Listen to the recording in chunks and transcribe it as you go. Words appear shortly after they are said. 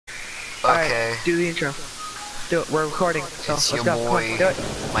Okay. Alright, do the intro. Do it. We're recording, so It's let's your go. boy, Come on, do it.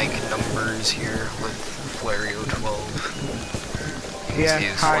 Mike Numbers here with flario12. Yeah,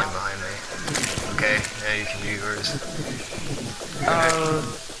 He's hi. lying behind me. Okay, now you can do yours.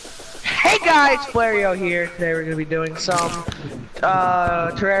 Hey guys, Flario here. Today we're gonna be doing some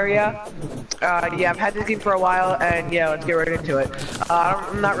Terraria. Yeah, I've had this game for a while, and yeah, let's get right into it.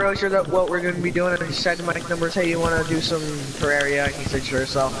 I'm not really sure what we're gonna be doing. I just said to Mike Numbers, hey, you wanna do some Terraria? And he said sure.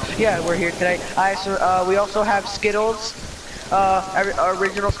 So yeah, we're here today. We also have Skittles.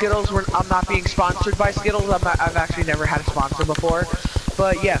 Original Skittles. I'm not being sponsored by Skittles. I've actually never had a sponsor before,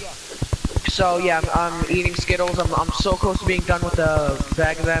 but yeah. So yeah, I'm eating Skittles. I'm so close to being done with a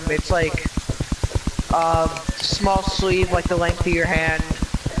bag of them. It's like small sleeve, like the length of your hand,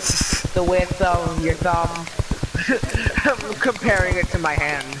 the width of your thumb. I'm comparing it to my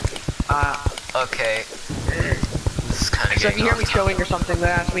hand. Okay. This is kind of so if you hear me chewing or something,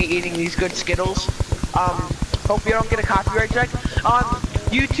 that's me eating these good Skittles. Hope you don't get a copyright strike. On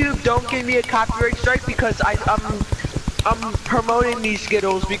YouTube, don't give me a copyright strike because I'm promoting these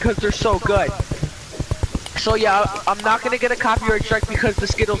Skittles because they're so good. So yeah, I'm not gonna get a copyright strike because the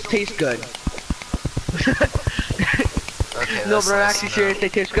Skittles taste good. Okay, no, but I'm actually serious. They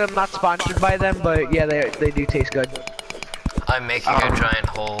taste good. I'm not sponsored by them, but yeah, they do taste good. I'm making a giant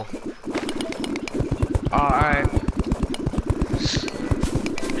hole. Alright.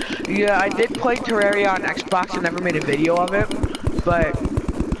 Yeah, I did play Terraria on Xbox and never made a video of it, but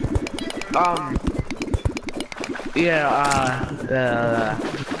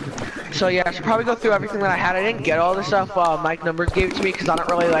so yeah, I should probably go through everything that I had. I didn't get all the stuff. Mike Numbers gave it to me because I don't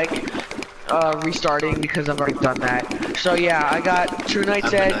really like restarting because I've already done that. So yeah, I got True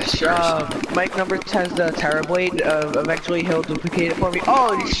Knight's Edge. Mike Numbers has the Terra Blade. Eventually he'll duplicate it for me.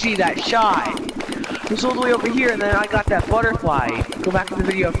 Oh, did you see that shot? It was all the way over here, and then I got that butterfly. Go back in the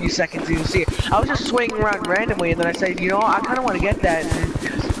video a few seconds and you'll see it. I was just swinging around randomly, and then I said, you know, I kind of want to get that. And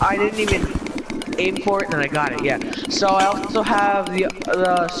I didn't even aim for it, and then I got it. Yeah. So I also have the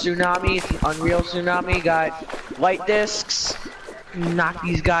tsunami, it's an Unreal Tsunami. Got light discs. Knock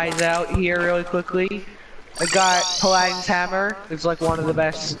these guys out here really quickly. I got Paladin's Hammer. It's like one of the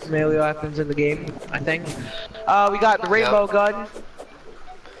best melee weapons in the game, I think. We got the Rainbow Gun.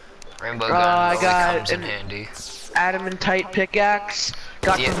 Rainbow gun I got comes in handy. Adamantite pickaxe.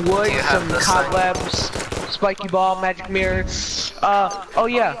 Got some wood, some cobwebs, spiky ball, magic mirror. Oh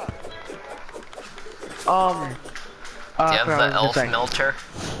yeah. Do you have the elf melter?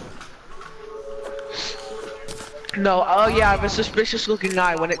 No, oh yeah, I have a suspicious looking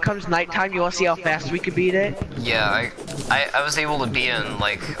eye. When it comes nighttime, you wanna see how fast we can beat it? Yeah, I was able to beat it in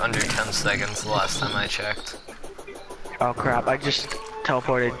like under 10 seconds the last time I checked. Oh crap, I just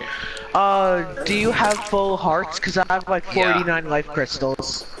teleported. Do you have full hearts? Cause I have like 49 life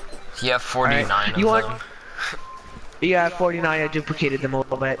crystals. You have 49 right. of them? Yeah, 49, I duplicated them a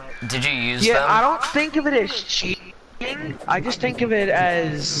little bit. Did you use them? Yeah, I don't think of it as cheating. I just think of it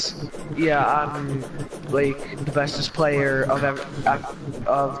as, yeah, I'm like the bestest player of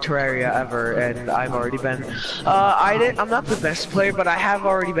Terraria ever, and I've already been. I'm not the best player, but I have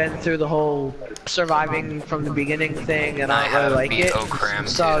already been through the whole surviving from the beginning thing, and I don't really like it. Okram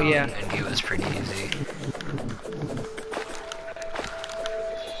so too, yeah, and he was pretty easy.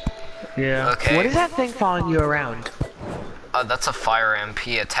 Yeah. Okay. What is that thing following you around? That's a fire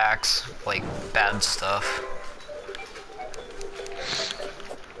MP. Attacks like bad stuff.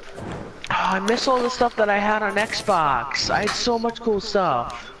 Oh, I miss all the stuff that I had on Xbox. I had so much cool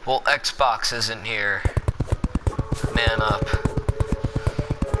stuff. Well, Xbox isn't here. Man up.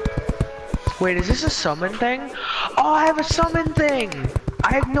 Wait, is this a summon thing? Oh, I have a summon thing!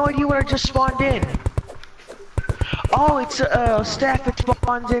 I have no idea what I just spawned in. Oh, it's a staff that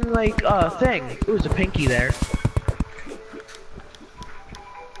spawns in like a thing. It was a pinky there.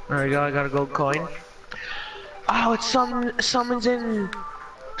 There we go, I got a gold coin. Oh, it summons in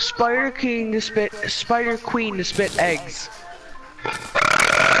Spider Queen to spit eggs.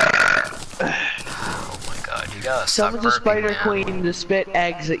 Oh my god, you gotta stop Summons a Spider man. Queen to spit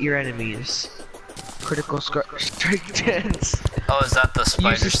eggs at your enemies. Critical strike 10s. Oh, is that the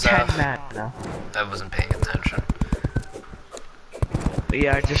spider Uses stuff? 10 mana. I wasn't paying attention. But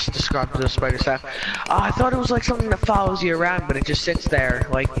yeah, I just described the spider staff. I thought it was like something that follows you around, but it just sits there,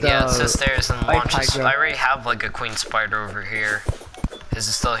 like the... Yeah, it sits there and launches. Hydra. I already have like a queen spider over here. Is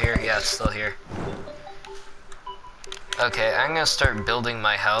it still here? Yeah, it's still here. Okay, I'm gonna start building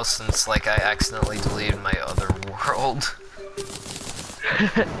my house since like I accidentally deleted my other world.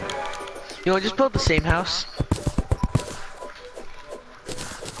 You wanna just build the same house?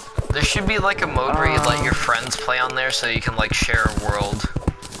 There should be like a mode where you let your friends play on there so you can like share a world.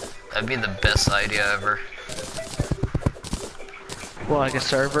 That'd be the best idea ever. Well, like a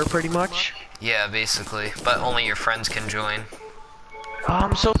server, pretty much. Yeah, basically, but only your friends can join. Oh,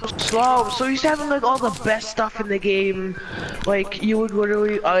 I'm so slow. I'm so used to having like all the best stuff in the game. Like you would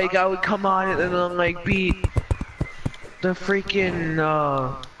literally, like I would come on and then like beat the freaking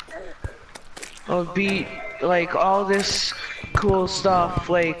beat like all this cool stuff.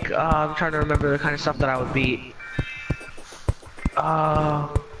 Like I'm trying to remember the kind of stuff that I would beat.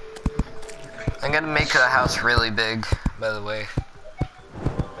 I'm gonna make a house really big, by the way.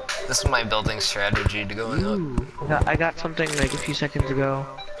 This is my building strategy to go in. I got something like a few seconds ago.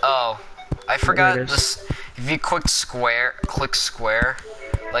 Oh, I forgot this. If you click square,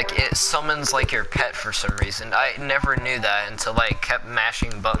 like it summons like your pet for some reason. I never knew that until I kept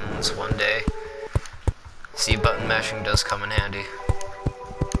mashing buttons one day. See, button mashing does come in handy.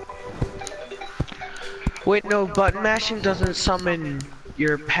 Wait, no, button mashing doesn't summon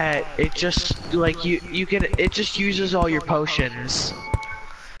your pet. It just like you can. It just uses all your potions.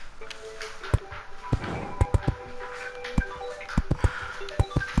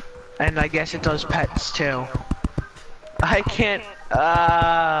 And I guess it does pets too. I can't.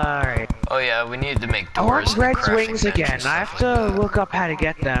 Alright. Oh yeah, we need to make I doors. want Red's wings again. I have to look up how to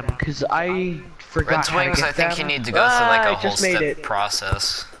get them because I forgot Red's how to wings, get I think them. you need to go through like a whole just made step it.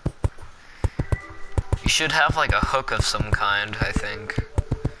 process. You should have like a hook of some kind, I think,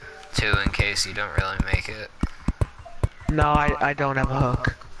 too, in case you don't really make it. No, I don't have a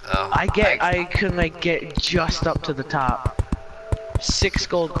hook. Oh, I can like get just up to the top. 6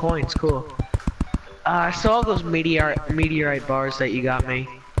 gold coins, cool. I still have those meteorite bars that you got me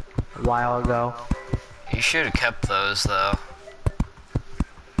a while ago. You should have kept those though.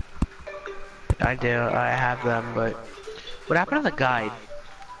 I do, I have them, but what happened to the guide?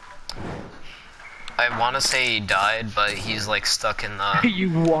 I want to say he died, but he's like stuck in the... You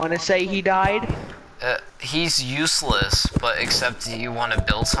want to say he died? He's useless, but except you want to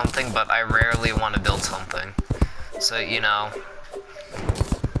build something, but I rarely want to build something. So, you know...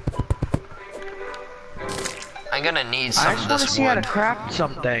 I'm gonna need some of this wood. I just want to see how to craft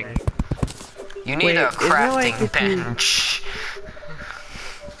something. You need a crafting like bench.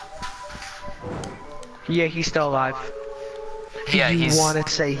 Yeah, he's still alive. Yeah, you want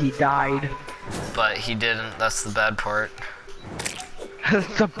to say he died? But he didn't. That's the bad part.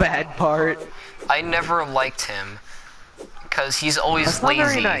 That's the bad part. I never liked him because he's always That's not lazy.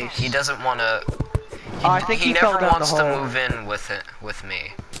 very nice. He doesn't want to. I think he never fell down wants the to hole. move in with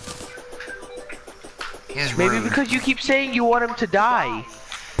me. He's Maybe rude. because you keep saying you want him to die.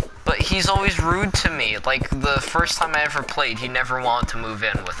 But he's always rude to me. Like the first time I ever played, he never wanted to move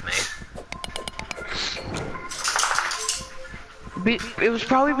in with me. It was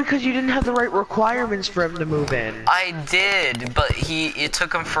probably because you didn't have the right requirements for him to move in. I did, but it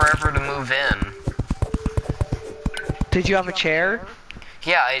took him forever to move in. Did you have a chair?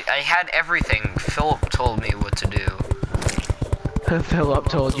 Yeah, I had everything. Philip told me what to do. Philip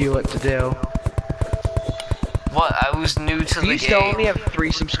told you what to do. What? I was new to the game. You still only have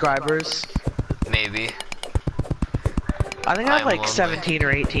 3 subscribers? Maybe. I think I have like lonely. 17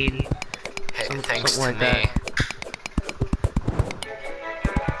 or 18. Hey, thanks to like me. that.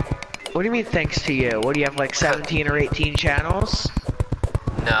 What do you mean thanks to you? What do you have like 17 or 18 channels?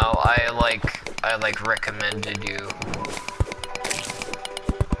 No, I recommended you.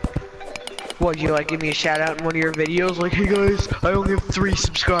 What, you like give me a shout out in one of your videos? Like, hey guys, I only have 3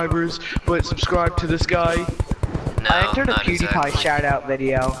 subscribers, but subscribe to this guy. No, I entered a not PewDiePie exactly. shout out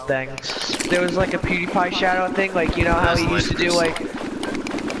video thing. There was like a PewDiePie shout out thing, like you know how he used to do like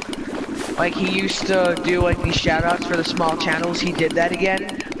he used to do like these shout outs for the small channels. He did that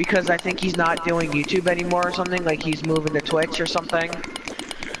again because I think he's not doing YouTube anymore or something, like he's moving to Twitch or something.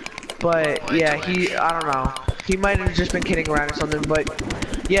 But yeah, I don't know. He might have just been kidding around or something, but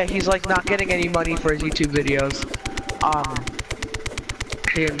yeah, he's like not getting any money for his YouTube videos.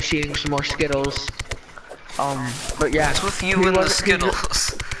 Him eating some more Skittles. But yeah. What's with you and the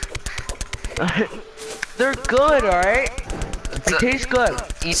Skittles? They're good, alright? They taste good.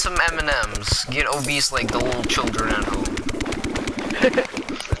 Eat some M&Ms. Get obese like the little children at home.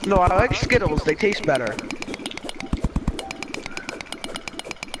 No, I like Skittles. They taste better.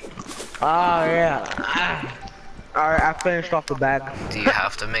 Oh, yeah. Alright, I finished off the bag. Do you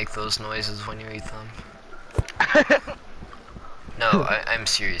have to make those noises when you eat them? No, I'm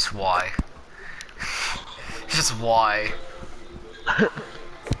serious. Why? Just why?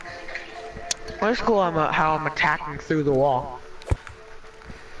 Well, it's cool how I'm attacking through the wall.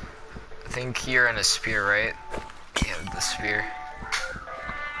 I think you're in a spear, right? Yeah, the spear.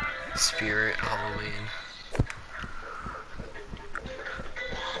 Spirit Halloween.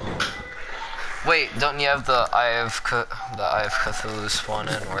 Wait, don't you have the Eye of Cthulhu spawn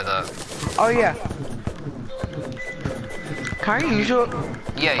in, or the? Oh yeah. Can I use it?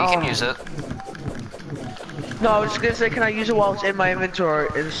 Yeah, you can use it. No, I was just gonna say, can I use it while it's in my inventory?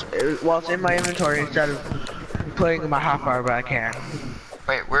 While it's in my inventory instead of putting in my hotbar, but I can't.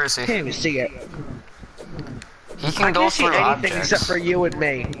 Wait, where is he? I can't even see it. He can I go can't see through anything objects. except for you and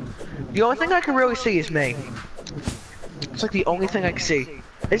me. The only thing I can really see is me. It's like the only thing I can see.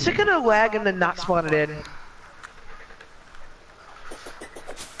 Is it gonna lag and then not spawn it in?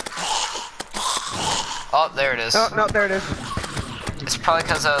 Oh, there it is. Oh no, there it is. It's probably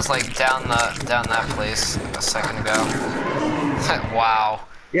because I was like down that place a second ago. Wow.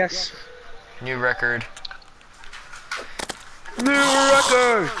 Yes. New record. New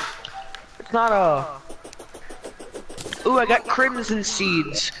record. It's not a. Ooh, I got crimson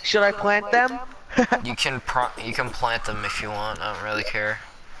seeds. Should I plant them? You can plant them if you want. I don't really care.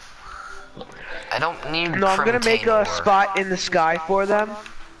 I don't need. No, I'm gonna make a spot in the sky for them.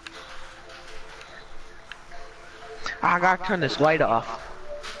 I gotta turn this light off.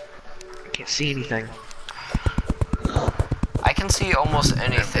 I can't see anything. I can see almost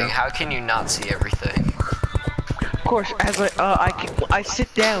anything. How can you not see everything? Of course, as I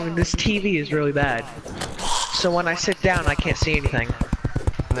sit down and this TV is really bad. So when I sit down, I can't see anything.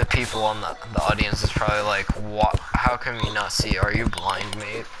 The people on the audience is probably like, "What? How can you not see? Are you blind,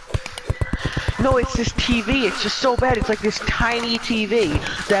 mate?" No, it's this TV. It's just so bad. It's like this tiny TV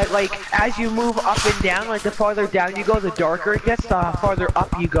that, like, as you move up and down, like the farther down you go, the darker it gets. The farther up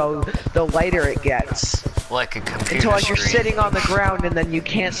you go, the lighter it gets. Like a computer Until like screen. you're sitting on the ground and then you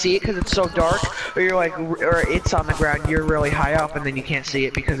can't see it because it's so dark, or you're like, or it's on the ground, you're really high up and then you can't see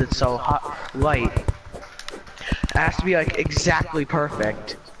it because it's so hot light. It has to be like exactly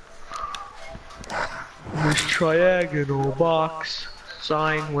perfect. This triagonal box.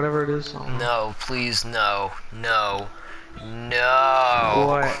 Sign, whatever it is. No, please, no, no, no.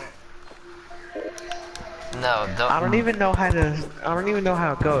 What? No, don't. I don't even know how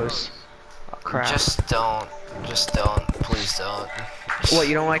it goes. Oh, crap. Just don't, please don't. What,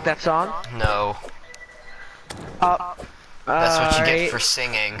 you don't like that song? No. That's That's what you get for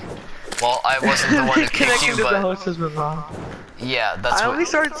singing. Well, I wasn't the one who kicked Connection you, to the but host has been wrong. yeah, that's I what. only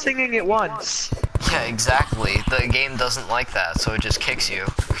started singing it once. Yeah, exactly. The game doesn't like that, so it just kicks you.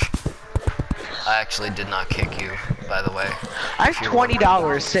 I actually did not kick you, by the way. I have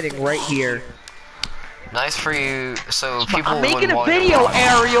 $20 sitting right here. Nice for you. So people. I'm making would a video, watch.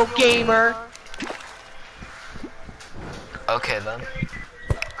 Aerial Gamer. Okay then.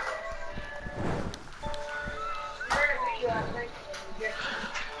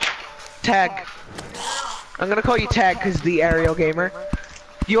 Tag. I'm gonna call you Tag because the Aerial Gamer.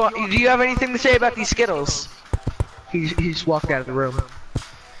 Do you have anything to say about these Skittles? He just walked out of the room.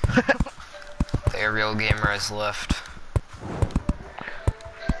 The aerial gamer has left.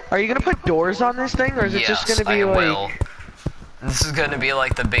 Are you gonna put doors on this thing, or is it just gonna be I like? will. This is gonna be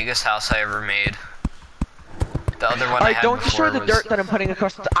like the biggest house I ever made. The other one I had don't before destroy the dirt that I'm putting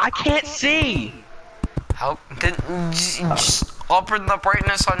across the. I can't see. How? Just open the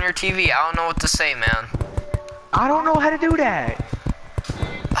brightness on your TV. I don't know what to say, man. I don't know how to do that.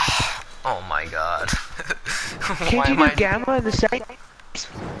 Oh my god. Can't you do gamma in the settings?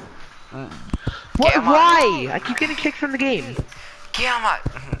 What? Gamma. Why? I keep getting kicked from the game. Gamma.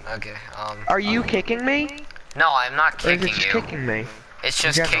 Okay. Are you kicking me? No, I'm not Or is kicking it just you. kicking me? It's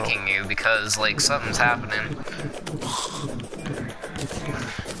just general? kicking you because like something's happening.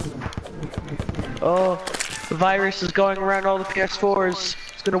 Oh, the virus is going around all the PS4s.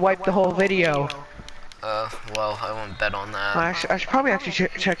 It's gonna wipe the whole video. Well, I won't bet on that. I should probably actually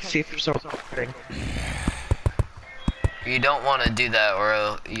check to see if it's still recording. You don't want to do that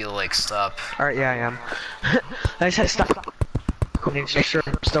or you'll like stop. Alright, yeah, I am. I just had to stop recording to make sure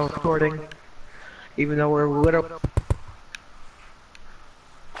I'm still recording. Even though we're literally...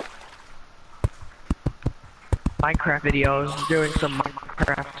 Minecraft videos, doing some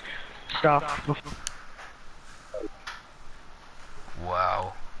Minecraft stuff.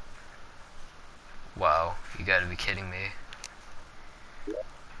 Wow. Wow, you gotta be kidding me.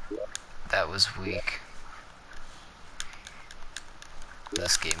 That was weak.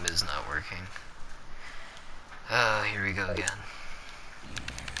 This game is not working. Oh, here we go again.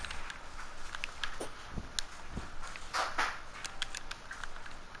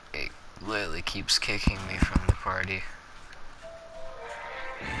 It literally keeps kicking me from the party.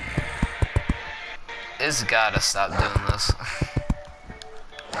 It's gotta stop doing this.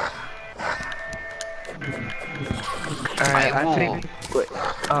 Alright, I think... Wait,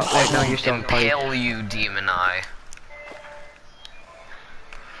 oh, wait, no, you're still in party. Impale you, Demon Eye.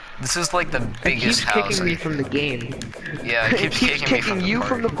 This is like the It keeps biggest house. kicking me from the game. Yeah, it keeps kicking me from the you party.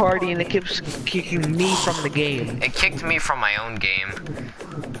 from the party, and it keeps kicking me from the game. It kicked me from my own game.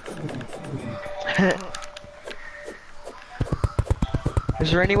 Is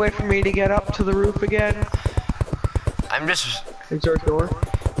there any way for me to get up to the roof again? I'm just... Is there a door?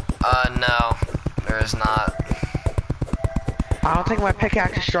 No. There is not. I don't think my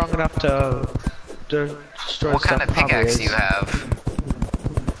pickaxe is strong enough to destroy What stuff. kind of pickaxe do you have?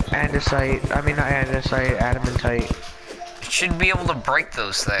 Andesite. I mean, not andesite, adamantite. You should be able to break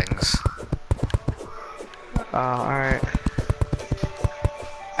those things. Alright.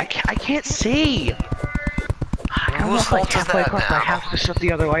 I can't see! I don't know if like halfway across my house to shut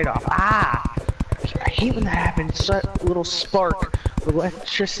the other light off. Ah! I hate when that happens. That little spark of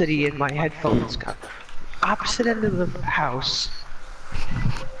electricity in my headphones got opposite end of the house.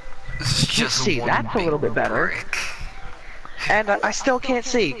 This is just See, that's a little bit better. Brick. And I still can't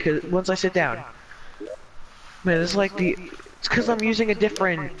see, cause once I sit down. Man, it's like it's cause I'm using a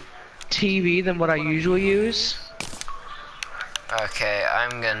different TV than what I usually use. Okay,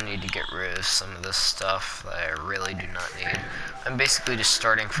 I'm gonna need to get rid of some of this stuff that I really do not need. I'm basically just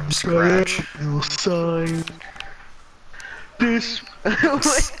starting from scratch. This.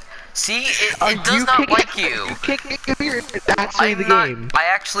 See, it does not like you. It's actually the game. I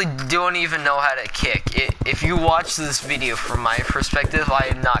actually don't even know how to kick. If you watch this video from my perspective, I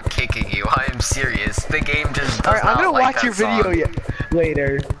am not kicking you. I am serious. The game just does not like that song. Alright, I'm gonna watch your video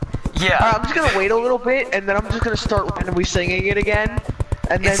later. Yeah. I'm just gonna wait a little bit, and then I'm just gonna start randomly singing it again,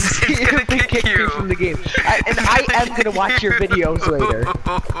 and then see if they kick me from the game. And I am gonna watch your videos later.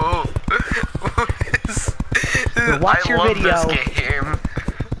 Watch your video. This game.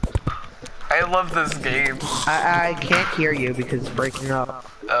 I love this game. I can't hear you because it's breaking up.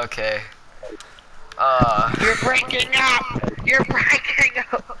 Okay. You're breaking up! You're breaking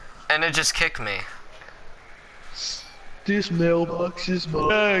up! And it just kicked me. This mailbox is my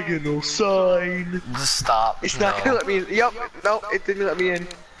diagonal sign. Just stop. It's not gonna let me in. Yup, no, it didn't let me in.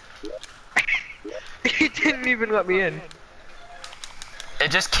 It didn't even let me in.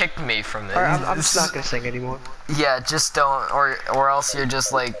 It just kicked me from it. Alright, I'm just not gonna sing anymore. Yeah, just don't, or else you're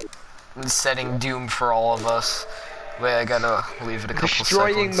just like setting doom for all of us. Wait, I gotta leave it a couple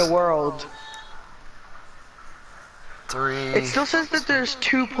Destroying seconds. the world. 3. It still says that there's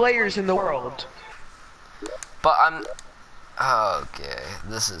 2 players in the world. But I'm... Okay,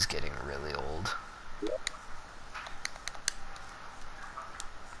 this is getting really old.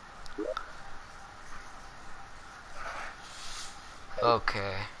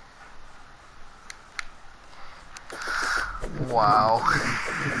 Okay. Wow.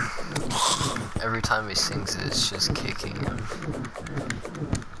 Every time he sings it, it's just kicking him.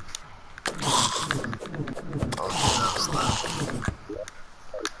 Oh, that was loud.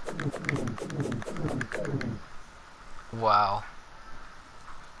 Wow.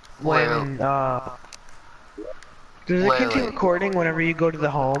 When, does it continue recording whenever you go to the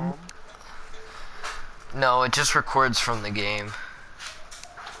home? No, it just records from the game.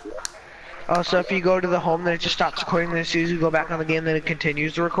 Oh, so if you go to the home, then it just stops recording, then as soon as you go back on the game, then it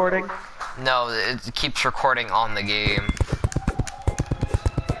continues the recording? No, it keeps recording on the game.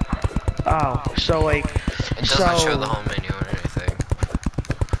 Oh, so like... It doesn't show the home menu or anything.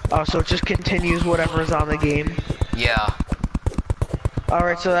 Oh, so it just continues whatever's on the game? Yeah.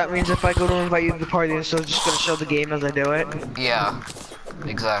 Alright, so that means if I go to invite you to the party, it's still just gonna show the game as I do it? Yeah.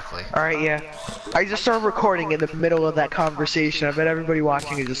 Exactly. Alright, yeah. I just started recording in the middle of that conversation. I bet everybody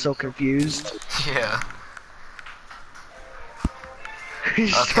watching is just so confused. Yeah.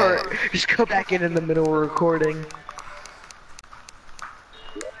 Just go back in the middle of recording.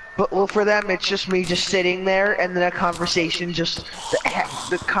 But well, for them, it's just me just sitting there, and then a conversation just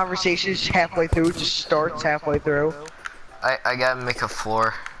the conversation is halfway through. It just starts halfway through. I gotta make a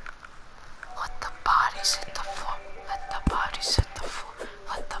floor. Let the bodies hit the floor. Let the bodies hit the floor.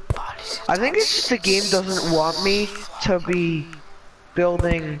 Let the bodies hit I think it's just the game doesn't want me to be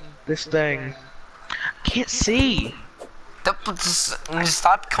building this thing. I can't see. Just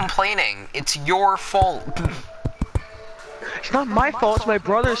stop complaining. It's your fault. It's not my fault. It's my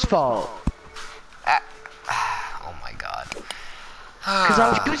brother's fault. Oh my god. Because I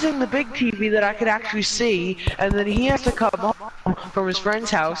was using the big TV that I could actually see, and then he has to come home from his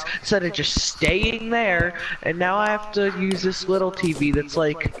friend's house instead of just staying there, and now I have to use this little TV that's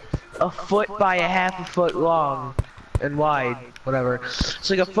like a foot by a half a foot long and wide, whatever.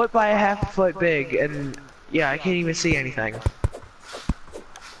 It's like a foot by a half a foot big, and yeah, I can't even see anything.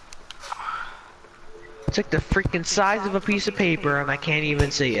 It's like the freaking size of a piece of paper, and I can't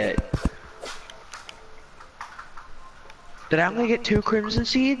even see it. Did I only get 2 crimson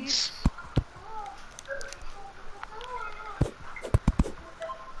seeds?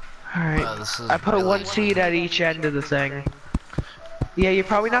 Alright, I put really 1 seed at each end of the thing. Yeah, you're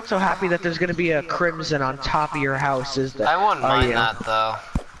probably not so happy that there's gonna be a crimson on top of your house, is that? I wouldn't mind that though.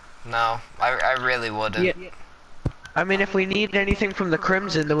 No, I really wouldn't. Yeah. I mean, if we need anything from the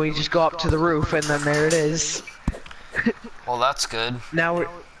crimson, then we just go up to the roof, and then there it is. Well, that's good. Now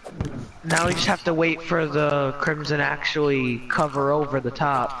we just have to wait for the crimson to actually cover over the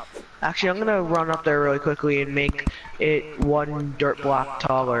top. Actually, I'm gonna run up there really quickly and make it 1 dirt block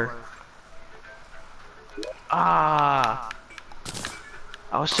taller. Ah!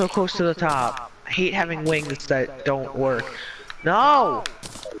 I was so close to the top. I hate having wings that don't work. No!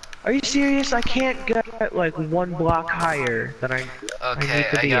 Are you serious? I can't get like 1 block higher than I Okay,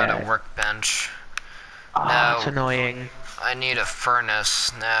 I got a workbench. Ah, now, that's annoying. I need a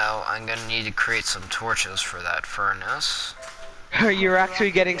furnace. Now, I'm gonna need to create some torches for that furnace. You're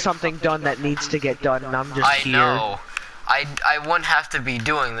actually getting something done that needs to get done, and I'm just here. I know. I wouldn't have to be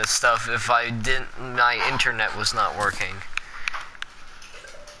doing this stuff if my internet was not working.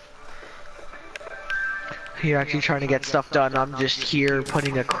 You're actually trying to get stuff done. I'm just here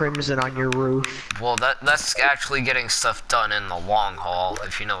putting a crimson on your roof. Well, that's actually getting stuff done in the long haul,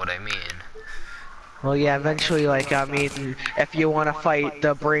 if you know what I mean. Well, yeah, eventually, like, I mean, if you want to fight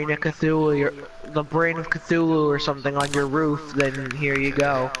the brain of Cthulhu, or something on your roof, then here you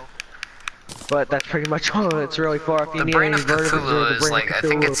go. But that's pretty much all it's really for. If you need brain any of Cthulhu is like, I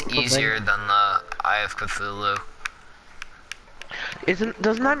think it's something. easier than the Eye of Cthulhu.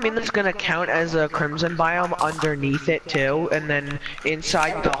 Doesn't that mean that's gonna count as a crimson biome underneath it too, and then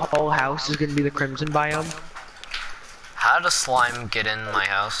inside the whole house is gonna be the crimson biome? How does slime get in my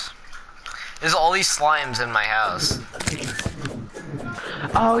house? There's all these slimes in my house.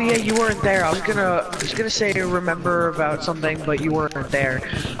 Oh yeah, you weren't there. I was gonna say remember about something, but you weren't there.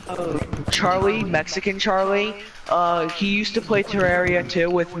 Charlie, Mexican Charlie, he used to play Terraria too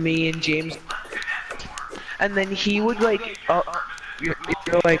with me and James, and then he would like, you're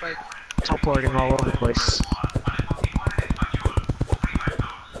like teleporting all over the place.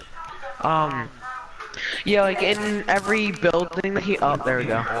 Yeah, like in every building that he. Oh, there we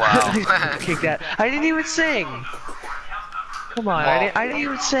go. Wow. Kick that. I didn't even sing. Come on, well, I didn't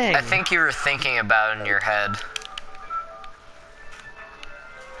even sing. I think you were thinking about it in your head.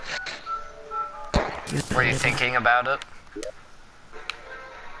 Were you thinking about it?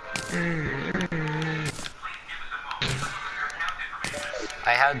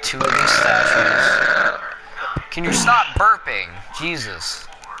 I had 2 of these statues. Can you stop burping? Jesus.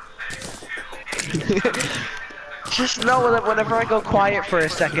 Just know that whenever I go quiet for a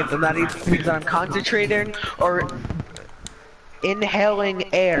second, then that either means that I'm concentrating or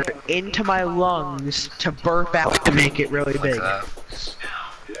inhaling air into my lungs to burp out to make it really big.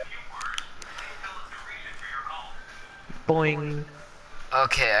 Boing.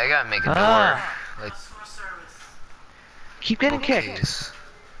 Okay, I gotta make a door. Like, keep getting kicked.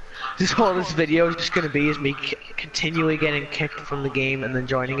 This whole video is just gonna be is me continually getting kicked from the game and then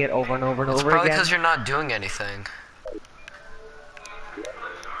joining it over and over and over again. Probably because you're not doing anything.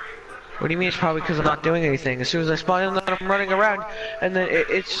 What do you mean it's probably because I'm not doing anything? As soon as I spawn in, I'm running around, and then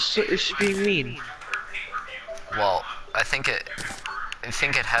it's just being mean. Well, I think it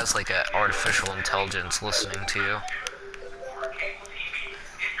has like an artificial intelligence listening to you.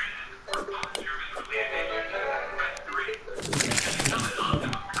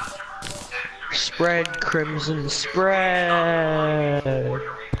 Spread, crimson, spread.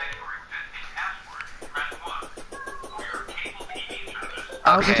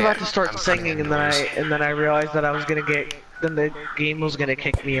 I was just about to start singing, and then I realized that I was gonna get, then the game was gonna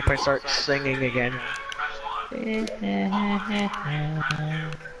kick me if I start singing again. And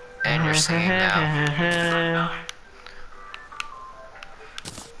you're singing now.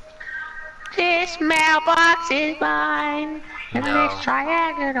 This mailbox is mine, and this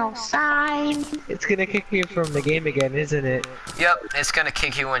triangle sign. It's gonna kick me from the game again, isn't it? Yep, it's gonna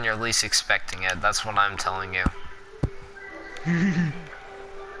kick you when you're least expecting it. That's what I'm telling you.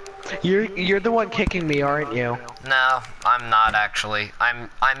 You're the one kicking me, aren't you? No, I'm not actually. I'm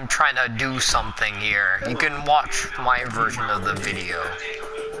trying to do something here. You can watch my version of the video.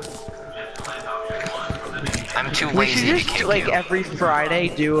 I'm too lazy to kick you. Like every Friday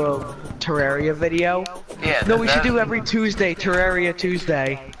do a Terraria video. Yeah. No, we should do every Tuesday Terraria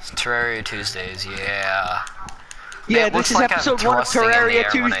Tuesday. Terraria Tuesdays, yeah. Yeah, this is like episode 1 of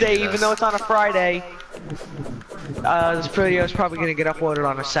Terraria Tuesday, even though it's on a Friday. This video is probably gonna get uploaded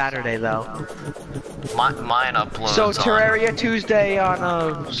on a Saturday though. Mine uploads. So Terraria Tuesday on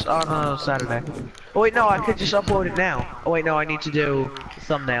a Saturday. Oh wait, no, I could just upload it now. Oh wait, no, I need to do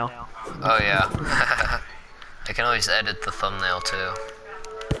thumbnail. Oh yeah. I can always edit the thumbnail too.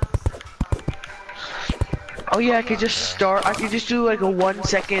 Oh yeah, I could just start. I could just do like a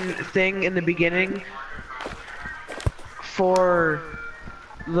 1-second thing in the beginning for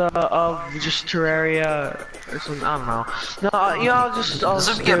the just Terraria or something. I don't know. No, yeah, I'll This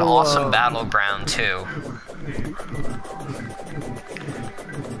just would be an do, awesome battleground too.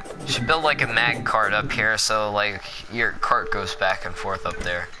 You should build like a mag cart up here so like your cart goes back and forth up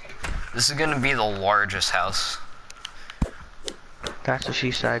there. This is gonna be the largest house. That's what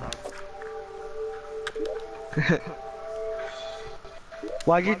she said.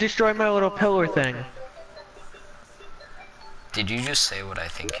 Why'd you destroy my little pillar thing? Did you just say what I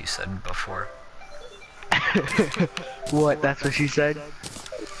think you said before? What? That's what she said?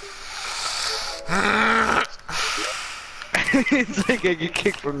 It's like I get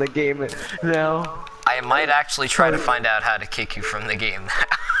kicked from the game now. I might actually try to find out how to kick you from the game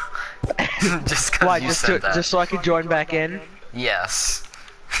now. Just cause you said that. Just so I can join back in? Yes.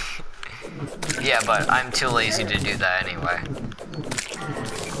 Yeah, but I'm too lazy to do that anyway.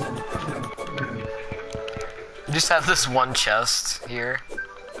 Just have this one chest here.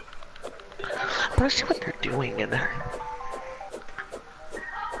 Let's see what they're doing in there.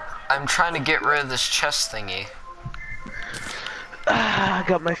 I'm trying to get rid of this chest thingy. I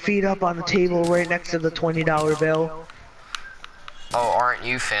got my feet up on the table right next to the $20 bill. Oh, aren't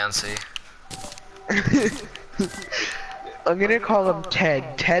you fancy? I'm gonna call him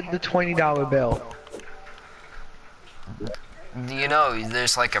Ted. Ted the $20 bill. You know,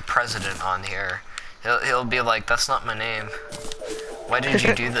 there's like a president on here. He'll be like, that's not my name. Why did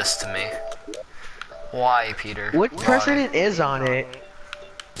you do this to me? Why, Peter? What Why? president is on it?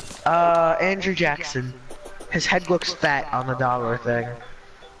 Andrew Jackson. His head looks fat on the dollar thing.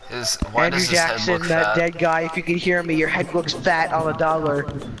 Why Andrew does his Jackson, head look that fat? dead guy, if you can hear me, your head looks fat on the dollar.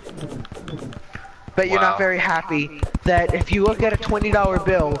 But you're not very happy that if you look at a $20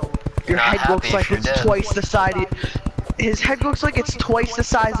 bill, your head looks like it's twice the size. His head looks like it's twice the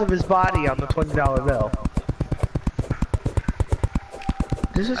size of his body on the $20 bill.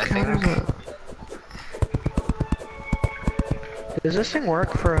 Does this count as a... Does this thing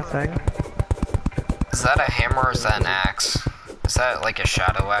work for a thing? Is that a hammer or is that an axe? Is that like a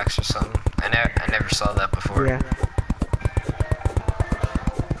shadow axe or something? I never saw that before. Yeah.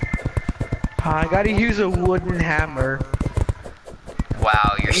 I gotta use a wooden hammer.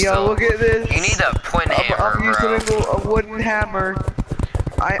 Wow, you're still... look at this. You need a point hammer, I'm using a wooden hammer.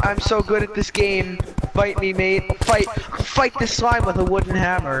 I'm so good at this game. Fight me, mate. Fight this slime with a wooden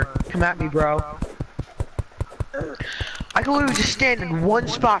hammer. Come at me, bro. I can literally just stand in one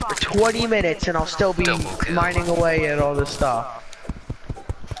spot for 20 minutes and I'll still be mining away at all this stuff.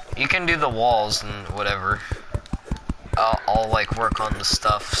 You can do the walls and whatever. I'll like work on the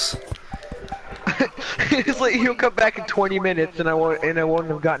stuffs. It's like he'll come back in 20 minutes and I won't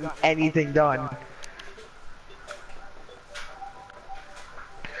have gotten anything done.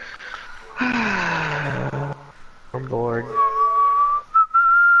 I'm bored.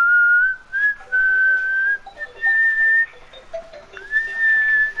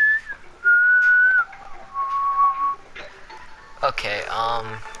 Okay,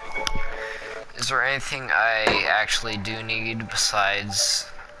 is there anything I actually do need besides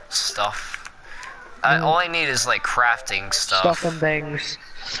stuff? All I need is like crafting stuff. Stuff and things.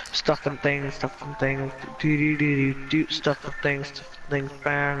 Stuff and things. Stuff and things. Do stuff and things.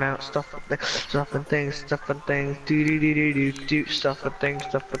 Burn out stuff and things. Stuff and things. Stuff and things. Do stuff and things.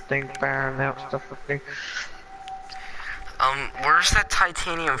 Stuff and things. Burn out stuff and things. Where's that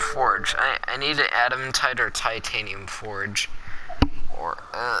titanium forge? I need an adamantite or titanium forge. Or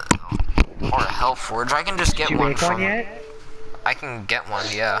a hell forge. I can just get one from... Did you make one yet? I can get one,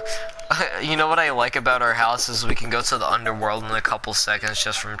 yeah. You know what I like about our house is we can go to the underworld in a couple seconds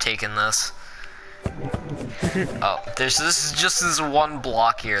just from taking this. Oh, this is just this one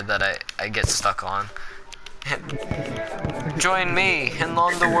block here that I get stuck on. Join me in the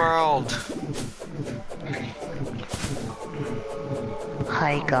underworld.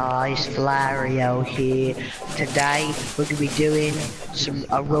 Hi guys, Flario here. Today we're gonna be doing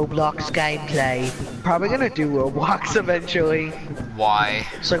a Roblox gameplay. Probably gonna do Roblox eventually. Why?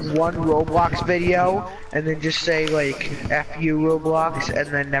 It's like one Roblox video and then just say like F you Roblox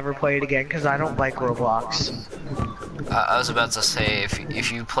and then never play it again because I don't like Roblox. I was about to say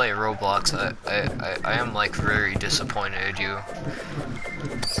if you play Roblox, I am like very disappointed in you.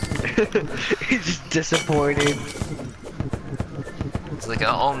 He's just disappointed. It's like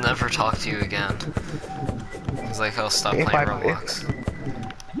I'll never talk to you again. It's like I'll stop playing Roblox.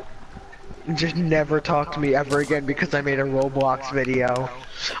 just never talk to me ever again because I made a Roblox video.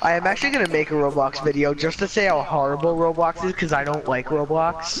 I am actually gonna make a Roblox video just to say how horrible Roblox is because I don't like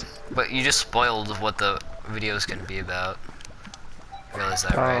Roblox. But you just spoiled what the video is gonna be about. Realize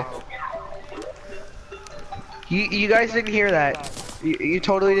that, right? You guys didn't hear that. You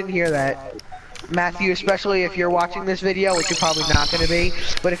totally didn't hear that. Matthew, especially if you're watching this video, which you're probably not gonna be,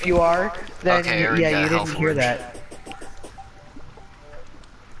 but if you are, then okay, yeah, you didn't hear that.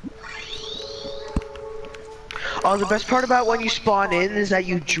 Oh, the best part about when you spawn in is that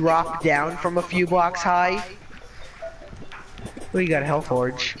you drop down from a few blocks high. Well, you got a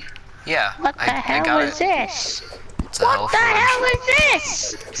Hellforge. Yeah, what the hell is this? It's a what the hell is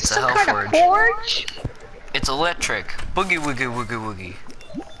this? It's some a kind of forge? It's electric. Boogie woogie woogie woogie.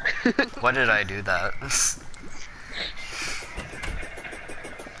 Why did I do that?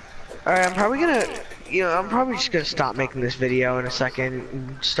 Alright, I'm probably gonna, I'm probably just gonna stop making this video in a second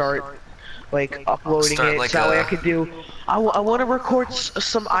and start, like, uploading it, like so that way I could do, I want to record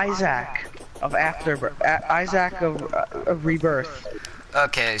some Isaac of Rebirth.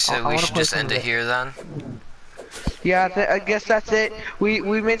 Okay, so we should just end it here then? Yeah, I guess that's it. We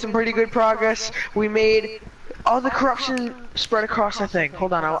made some pretty good progress. We made all the corruption spread across, I think.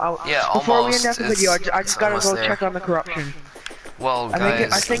 Hold on, yeah, before we almost. end the video, I just gotta go there. check on the corruption. Well,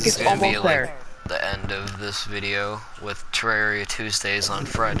 guys, I think this it's is gonna be almost there. like the end of this video with Terraria Tuesdays on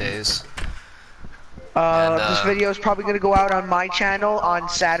Fridays. This video is probably gonna go out on my channel on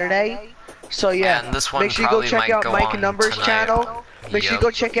Saturday. So yeah, and this one make sure you go check out go Mike on Numbers' tonight. channel. Make sure you go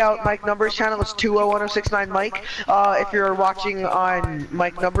check out Mike Numbers' channel. It's 201069 Mike. If you're watching on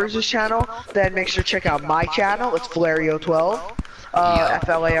Mike Numbers' channel, then make sure to check out my channel. It's flario12.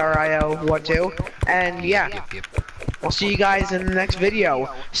 FLARIO12. And yeah, Yep. I'll see you guys in the next video.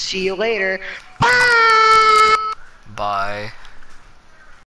 See you later. Bye.